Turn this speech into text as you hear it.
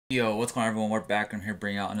Yo, what's going on, everyone? We're back. I'm here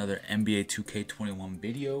bringing out another NBA 2K21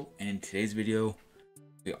 video, and in today's video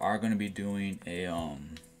we are going to be doing a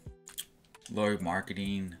Lauri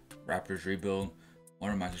Markkanen Raptors rebuild.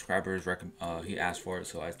 One of my subscribers he asked for it,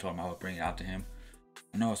 so I told him I would bring it out to him.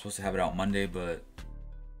 I know I was supposed to have it out Monday, but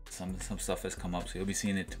some stuff has come up, so you'll be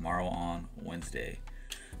seeing it tomorrow on Wednesday.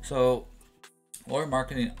 So Lauri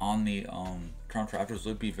Markkanen on the Toronto Raptors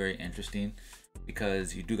would be very interesting,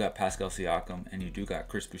 because you do got Pascal Siakam and you do got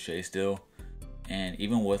Chris Boucher still, and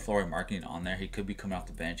even with Lauri Markkanen on there, he could be coming off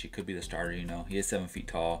the bench. He could be the starter. You know, he is 7 feet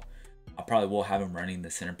tall. I probably will have him running the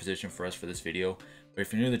center position for us for this video. But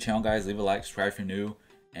if you're new to the channel, guys, leave a like, subscribe if you're new,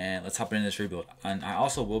 and let's hop into this rebuild. And I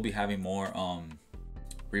also will be having more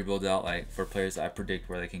rebuilds out, like for players that I predict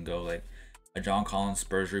where they can go, like a John Collins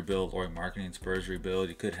Spurs rebuild, Lauri Markkanen Spurs rebuild.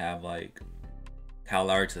 You could have like Kyle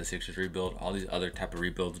Lowry to the Sixers rebuild, all these other type of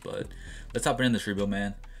rebuilds. But let's hop in this rebuild,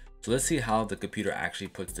 man. So let's see how the computer actually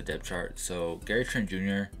puts the depth chart. So Gary Trent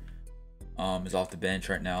Jr. Is off the bench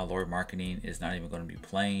right now. Lauri Markkanen is not even going to be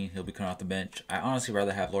playing. He'll be coming off the bench. I honestly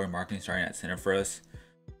rather have Lauri Markkanen starting at center for us.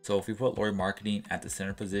 So if we put Lauri Markkanen at the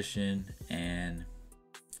center position and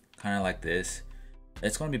kind of like this,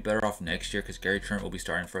 it's going to be better off next year, because Gary Trent will be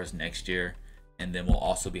starting for us next year, and then we'll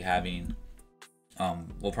also be having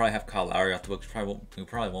we'll probably have Kyle Lowry off the books. We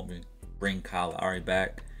probably won't bring Kyle Lowry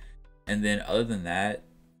back. And then other than that,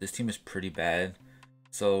 this team is pretty bad.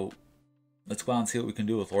 So let's go out and see what we can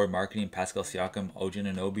do with Lauri Markkanen, Pascal Siakam, OG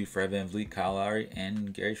Anunoby, Fred VanVleet, Kyle Lowry,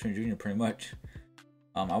 and Gary Trent Jr. pretty much.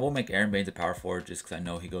 I will make Aaron Baines a power forward just because I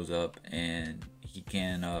know he goes up and he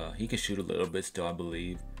can shoot a little bit still, I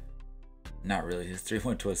believe. Not really. His 3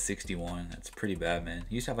 went to a 61. That's pretty bad, man.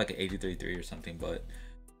 He used to have like an 83-3 or something, but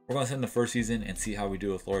we're going to send the first season and see how we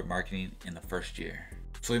do with Lauri Markkanen in the first year.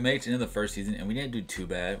 So we made it into the first season and we didn't do too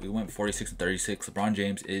bad. We went 46-36. LeBron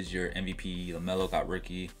James is your MVP. LaMelo got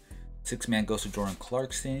rookie. Sixth man goes to Jordan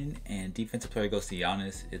Clarkson, and defensive player goes to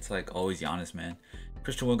Giannis. It's like always Giannis, man.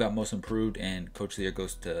 Christian Wood got most improved, and coach of the year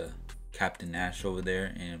goes to Captain Nash over there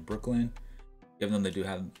in Brooklyn. Even though they do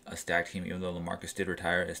have a stacked team, even though LaMarcus did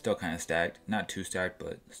retire, it's still kind of stacked. Not too stacked,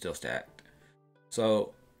 but still stacked.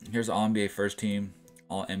 So here's the All-NBA first team,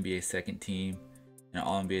 All-NBA second team, and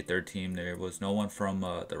All-NBA third team. There was no one from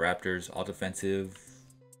the Raptors. All defensive.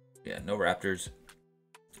 Yeah, no Raptors.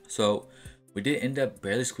 So we did end up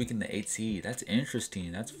barely squeaking the 8th seed. That's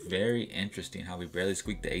interesting. That's very interesting how we barely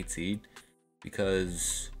squeaked the 8th seed,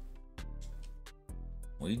 because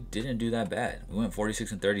we didn't do that bad. We went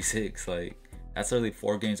 46-36. Like, that's literally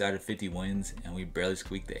 4 games out of 50 wins, and we barely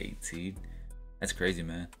squeaked the 8th seed. That's crazy,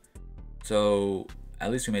 man. So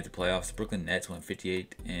at least we made the playoffs. The Brooklyn Nets went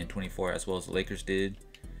 58-24, as well as the Lakers did.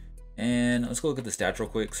 And let's go look at the stats real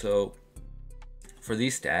quick. So for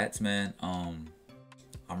these stats, man,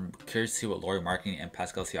 I'm curious to see what Lauri Markkanen and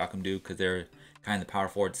Pascal Siakam do, because they're kind of the power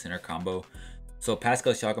forward center combo. So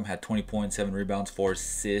Pascal Siakam had 20 points, 7 rebounds, 4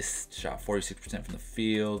 assists, shot 46% from the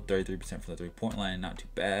field, 33% from the 3-point line, not too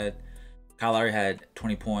bad. Kyle Lowry had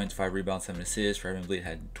 20 points, 5 rebounds, 7 assists. Fred VanVleet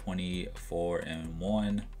had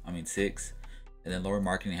 6. And then Lauri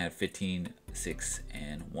Markkanen had 15, 6,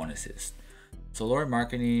 and 1 assist. So Lauri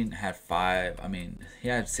Markkanen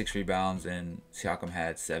had 6 rebounds, and Siakam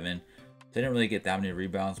had 7. They didn't really get that many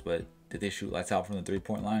rebounds, but did they shoot lights out from the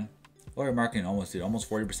 3-point line? Lauri Markkanen almost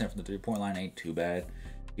 40% from the 3-point line. Ain't too bad.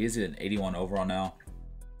 He is an 81 overall now.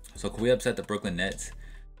 So could we upset the Brooklyn Nets?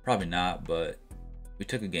 Probably not, but we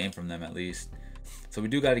took a game from them at least. So we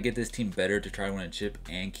do got to get this team better to try to win a chip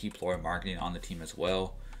and keep Lauri Markkanen on the team as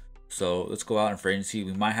well. So let's go out in free agency.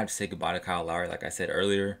 We might have to say goodbye to Kyle Lowry, like I said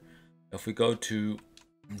earlier. If we go to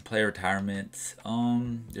player retirements,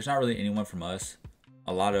 there's not really anyone from us.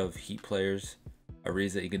 A lot of Heat players,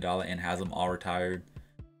 Ariza, Iguodala, and Haslam all retired.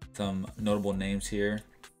 Some notable names here.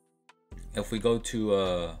 If we go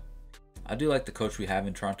to I do like the coach we have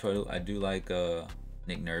in Toronto. I do like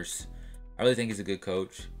Nick Nurse. I really think he's a good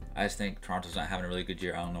coach. I just think Toronto's not having a really good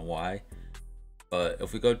year. I don't know why. But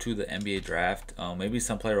if we go to the NBA draft, maybe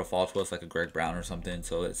some player will fall to us, like a Greg Brown or something.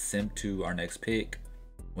 So let's simp to our next pick.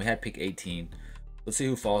 We had pick 18. Let's see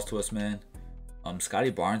who falls to us, man. Scotty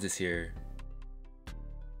Barnes is here.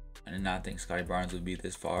 I did not think Scotty Barnes would be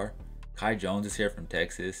this far. Kai Jones is here from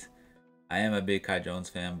Texas. I am a big Kai Jones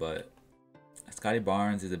fan, but Scotty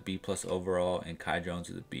Barnes is a B+ overall, and Kai Jones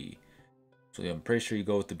is a B. So I'm pretty sure you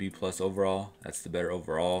go with the B+ overall. That's the better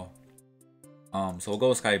overall. So we'll go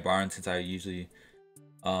with Scotty Barnes, since I usually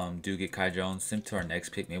do get Kai Jones. Simp to our next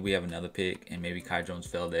pick. Maybe we have another pick, and maybe Kai Jones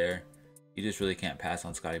fell there. You just really can't pass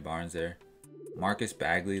on Scotty Barnes there. Marcus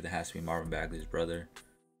Bagley, that has to be Marvin Bagley's brother.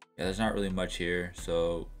 Yeah, there's not really much here,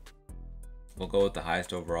 so we'll go with the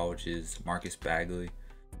highest overall, which is Marcus Bagley.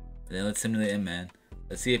 And then let's simulate him, man.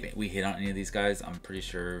 Let's see if we hit on any of these guys. I'm pretty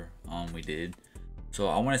sure we did. So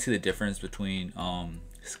I want to see the difference between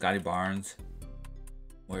Scotty Barnes.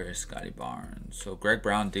 Where is Scotty Barnes? So Greg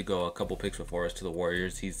Brown did go a couple picks before us to the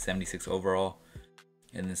Warriors. He's 76 overall.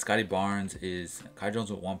 And then Scotty Barnes is Kai Jones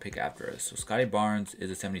with 1 pick after us. So Scotty Barnes is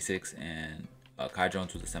a 76 and Kai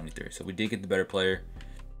Jones was a 73. So we did get the better player.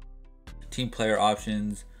 Team player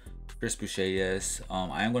options. Chris Boucher, yes.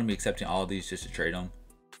 I am going to be accepting all of these just to trade them.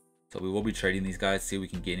 So we will be trading these guys, see if we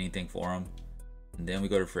can get anything for them. And then we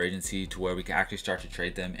go to free agency to where we can actually start to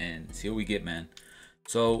trade them and see what we get, man.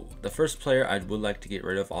 So the first player I would like to get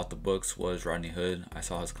rid of off the books was Rodney Hood. I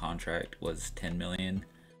saw his contract was $10 million.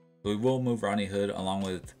 So we will move Rodney Hood along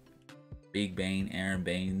with Big Bane, Aaron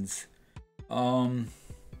Baines.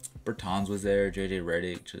 Bertans was there, JJ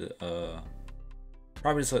Redick.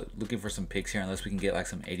 Probably just looking for some picks here unless we can get like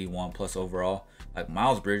some 81 plus overall. Like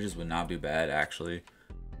Miles Bridges would not be bad actually.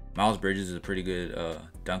 Miles Bridges is a pretty good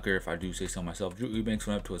dunker if I do say so myself. Drew Eubanks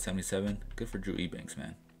went up to a 77. Good for Drew Eubanks,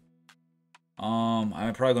 man.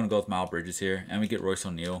 I'm probably going to go with Miles Bridges here. And we get Royce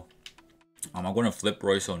O'Neal. I'm going to flip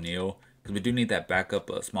Royce O'Neal because we do need that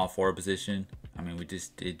backup small forward position. I mean, we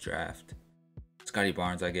just did draft Scotty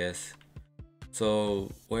Barnes, I guess.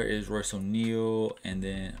 So where is Royce O'Neal? And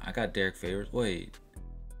then I got Derek Favors. Wait.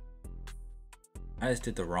 I just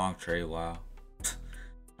did the wrong trade. Wow.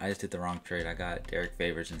 I just did the wrong trade. I got Derek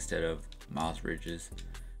Favors instead of Miles Bridges.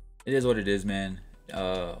 It is what it is, man.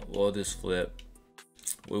 We'll just flip.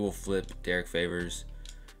 We will flip Derek Favors.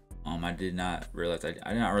 I did not realize I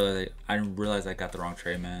didn't realize I got the wrong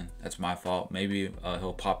trade, man. That's my fault. Maybe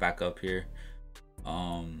he'll pop back up here.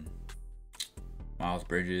 Miles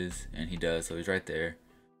Bridges, and he does, so he's right there.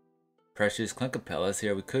 Precious Clint Capella's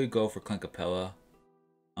here. We could go for Clint Capella.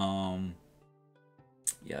 Yeah,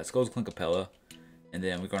 let's go with Clint Capella. And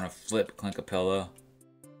then we're going to flip Clint Capella.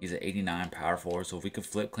 He's an 89 power forward. So if we could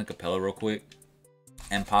flip Clint Capella real quick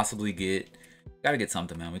and possibly gotta get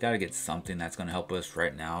something, man. We gotta get something that's going to help us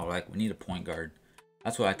right now. Like, we need a point guard.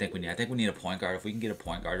 That's what I think we need. I think we need a point guard. If we can get a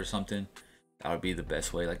point guard or something, that would be the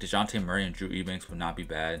best way. Like, DeJounte Murray and Drew Eubanks would not be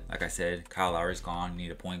bad. Like I said, Kyle Lowry's gone. We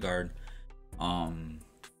need a point guard. Malcolm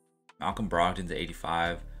Brogdon's at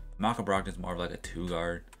 85. Malcolm Brogdon's more of like a 2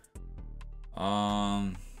 guard.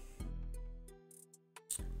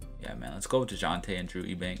 Yeah, man, let's go with DeJounte and Drew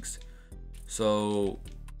Eubanks. So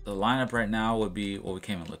the lineup right now would be, well, we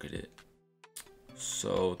can't even look at it.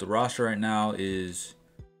 So the roster right now is,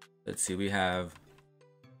 let's see, we have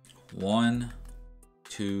 1,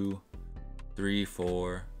 2, 3,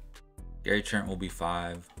 4. Gary Trent will be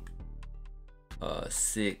 5.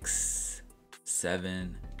 6,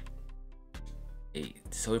 7,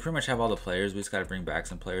 8. So we pretty much have all the players. We just got to bring back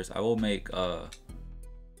some players. I will make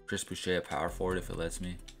Chris Boucher a power forward if it lets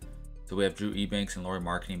me. So we have Drew Eubanks and Lauri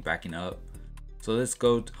Markkanen backing up. So let's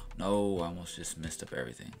go. No, I almost just messed up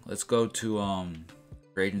everything. Let's go to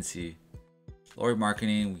free agency. Lauri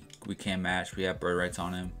Markkanen, we can't match. We have bird rights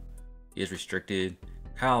on him. He is restricted.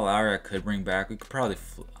 Kyle Lowry I could bring back. We could probably,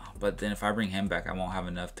 but then if I bring him back, I won't have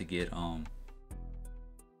enough to get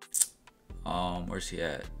where's he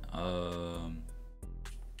at?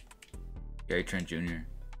 Gary Trent Jr.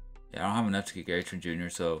 Yeah, I don't have enough to get Gary Trent Jr.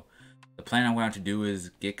 So the plan I'm going to have to do is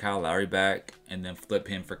get Kyle Lowry back and then flip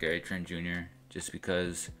him for Gary Trent Jr. Just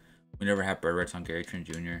because we never have bird rights on Gary Trent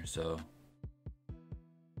Jr. So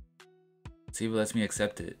see if it lets me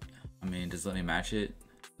accept it. I mean, just let me match it.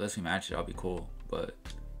 If it lets me match it, I'll be cool. But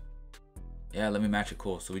yeah, let me match it,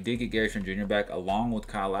 cool. So we did get Gary Trent Jr. back along with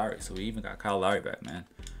Kyle Lowry. So we even got Kyle Lowry back, man.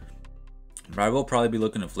 But I will probably be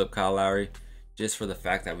looking to flip Kyle Lowry just for the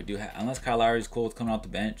fact that we do have, unless Kyle Lowry is cool with coming off the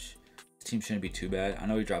bench, this team shouldn't be too bad. I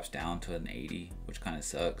know he drops down to an 80, which kind of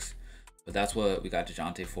sucks. But that's what we got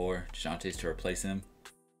DeJounte for. DeJounte's to replace him.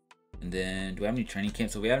 And then, do we have any training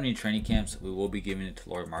camps? So if we have any training camps, we will be giving it to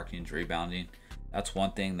Lauri Markkanen's rebounding. That's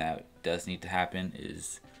one thing that does need to happen,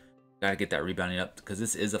 is got to get that rebounding up, because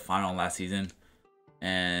this is the final last season.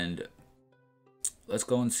 And let's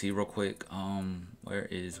go and see real quick. Where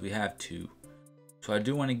is, we have 2. So I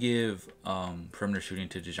do want to give perimeter shooting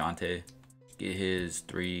to DeJounte, get his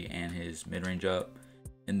 3 and his mid-range up.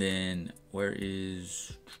 And then where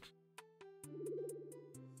is,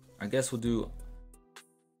 I guess we'll do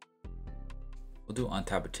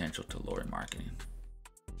untapped potential to Lauri Markkanen.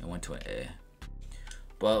 It went to an A.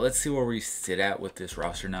 But let's see where we sit at with this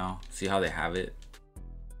roster now. See how they have it.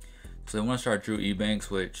 So they want to start Drew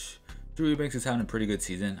Eubanks, which Drew Eubanks is having a pretty good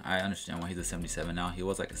season. I understand why he's a 77 now. He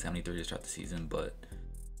was like a 73 to start the season, but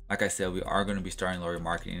like I said, we are going to be starting Lauri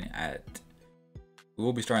Markkanen we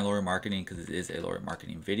will be starting Lauri Markkanen because it is a Lauri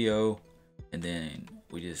Markkanen video. And then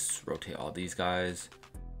we just rotate all these guys.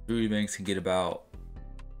 Drew Eubanks can get about,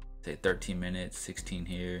 say, 13 minutes, 16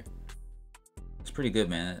 here. It's pretty good,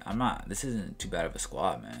 man. This isn't too bad of a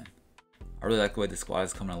squad, man. I really like the way the squad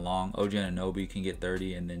is coming along. OG Anunoby can get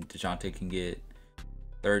 30, and then DeJounte can get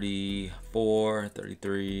 34,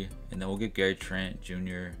 33, and then we'll get Gary Trent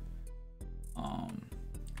Jr.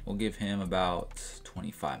 We'll give him about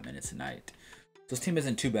 25 minutes a night. So this team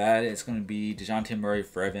isn't too bad. It's going to be DeJounte Murray,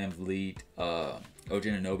 Fred VanVleet, OG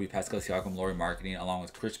Anunoby, Pascal Siakam, Lauri Markkanen, along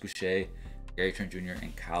with Chris Boucher, Gary Trent Jr.,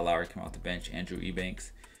 and Kyle Lowry coming off the bench, Andrew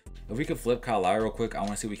Eubanks. If we could flip Kyle Lowry real quick, I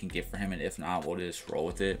want to see what we can get for him, and if not, we'll just roll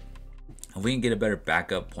with it. If we can get a better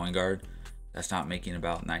backup point guard that's not making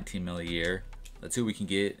about 19 mil a year, let's see what we can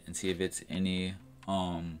get and see if it's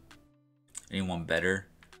anyone better.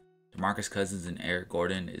 DeMarcus Cousins and Eric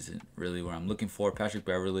Gordon isn't really what I'm looking for. Patrick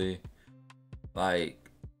Beverly, like,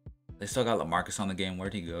 they still got LaMarcus on the game.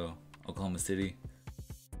 Where'd he go? Oklahoma City.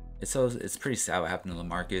 It's pretty sad what happened to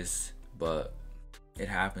LaMarcus, but it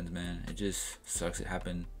happens, man. It just sucks it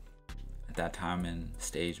happened at that time and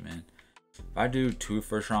stage, man. If I do 2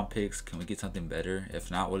 first-round picks, can we get something better?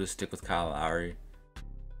 If not, we'll just stick with Kyle Lowry.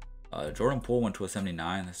 Jordan Poole went to a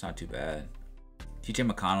 79. That's not too bad. TJ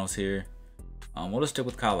McConnell's here. We'll just stick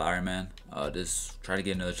with Kyle Lowry, man. Just try to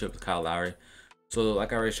get another chip with Kyle Lowry. So,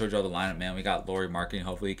 like I already showed y'all the lineup, man. We got Lauri Markkanen.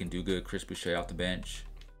 Hopefully, he can do good. Chris Boucher off the bench.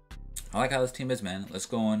 I like how this team is, man. Let's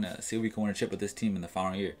go and see if we can win a chip with this team in the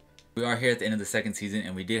final year. We are here at the end of the second season,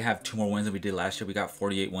 and we did have 2 more wins than we did last year. We got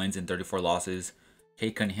 48 wins and 34 losses.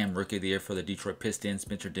 Cade Cunningham, Rookie of the Year for the Detroit Pistons.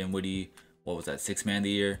 Spencer Dinwiddie, what was that, 6th Man of the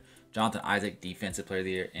Year. Jonathan Isaac, Defensive Player of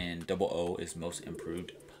the Year. And Double O is Most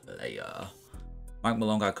Improved Player. Mike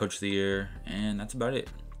Malone got Coach of the Year. And that's about it.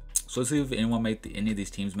 So let's see if anyone made any of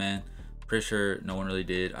these teams, man. Pretty sure no one really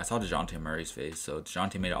did. I saw DeJounte Murray's face. So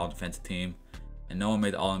DeJounte made an all-defensive team. And no one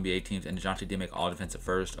made the all-NBA teams. And DeJounte did make all-defensive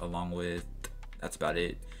first, along with, that's about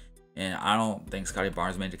it. And I don't think Scotty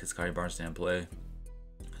Barnes made it because Scotty Barnes didn't play.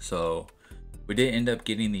 So we did end up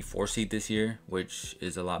getting the 4 seed this year, which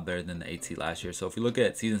is a lot better than the 8 seed last year. So if you look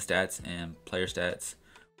at season stats and player stats,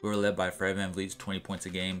 we were led by Fred VanVleet's 20 points a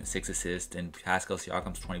game, 6 assists, and Pascal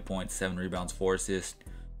Siakam's 20 points, 7 rebounds, 4 assists.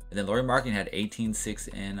 And then Lauri Markkanen had 18, 6,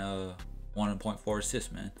 and 1.4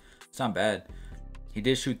 assists, man. It's not bad. He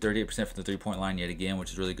did shoot 38% from the 3-point line yet again,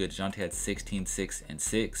 which is really good. DeJounte had 16, 6, and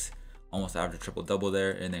 6. Almost averaged a triple-double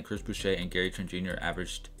there. And then Chris Boucher and Gary Trent Jr.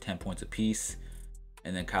 averaged 10 points apiece.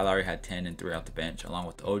 And then Kyle Lowry had 10 and 3 off the bench, along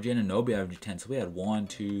with OG Anunoby averaged 10. So we had 1,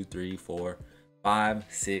 2, 3, 4, 5,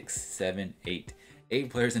 6, 7, 8. 8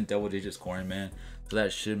 players in double-digit scoring, man. So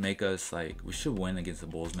that should make us, like, we should win against the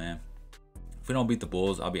Bulls, man. If we don't beat the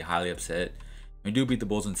Bulls, I'll be highly upset. We do beat the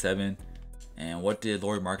Bulls in 7. And what did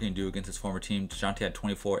Lauri Markkanen do against his former team? DeJounte had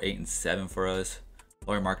 24, 8, and 7 for us.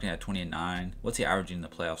 Lauri Markkanen had 20 and 9. What's he averaging in the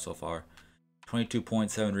playoffs so far?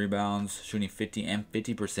 22.7 rebounds, shooting 50 and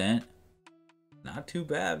 50%. Not too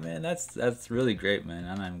bad, man. That's really great, man.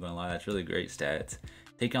 I'm not even gonna lie, that's really great stats.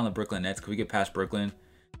 Taking on the Brooklyn Nets. Could we get past Brooklyn?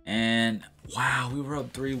 And wow, we were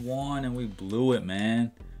up 3-1 and we blew it,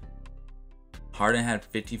 man. Harden had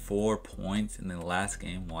 54 points in the last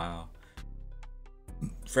game. Wow.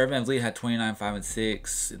 Fred VanVleet had 29, 5, and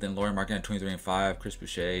 6. Then Lauri Markkanen had 23 and 5. Chris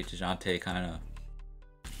Boucher, DeJounte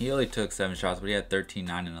he only took 7 shots, but he had 13,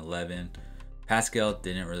 9, and 11. Pascal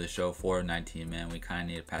didn't really show. 4 of 19, man. We kind of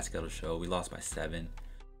needed Pascal to show. We lost by 7.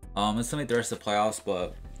 Let's make the rest of the playoffs,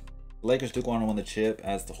 but the Lakers do go on to win the chip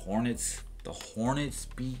as the Hornets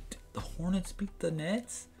beat the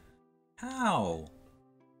Nets. How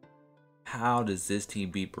does this team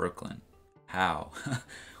beat Brooklyn? How?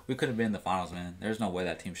 We could have been in the finals, man. There's no way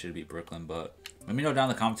that team should beat Brooklyn, but let me know down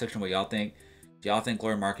in the comment section what y'all think. Do y'all think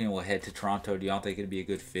Lauri Markkanen will head to Toronto? Do y'all think it'd be a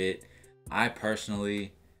good fit? I think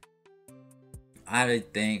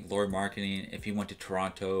Lauri Markkanen, if he went to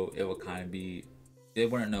Toronto, it would kind of be, they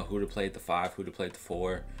wouldn't know who to play at the 5, who to play at the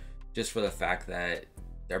 4, just for the fact that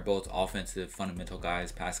they're both offensive, fundamental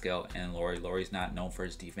guys, Pascal and Lauri. Lauri's not known for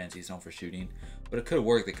his defense, he's known for shooting, but it could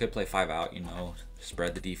work. They could play 5 out, you know,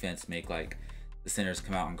 spread the defense, make like the centers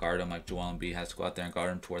come out and guard them, like Joel Embiid has to go out there and guard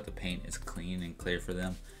them to where the paint is clean and clear for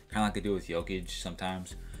them, kind of like they do with Jokic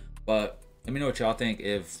sometimes. But let me know what y'all think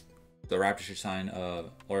if the Raptors should sign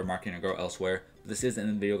Lauri Markkanen or go elsewhere. But this is the end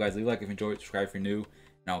of the video, guys. Leave a like if you enjoyed, subscribe if you're new,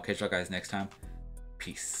 and I'll catch y'all guys next time.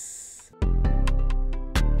 Peace.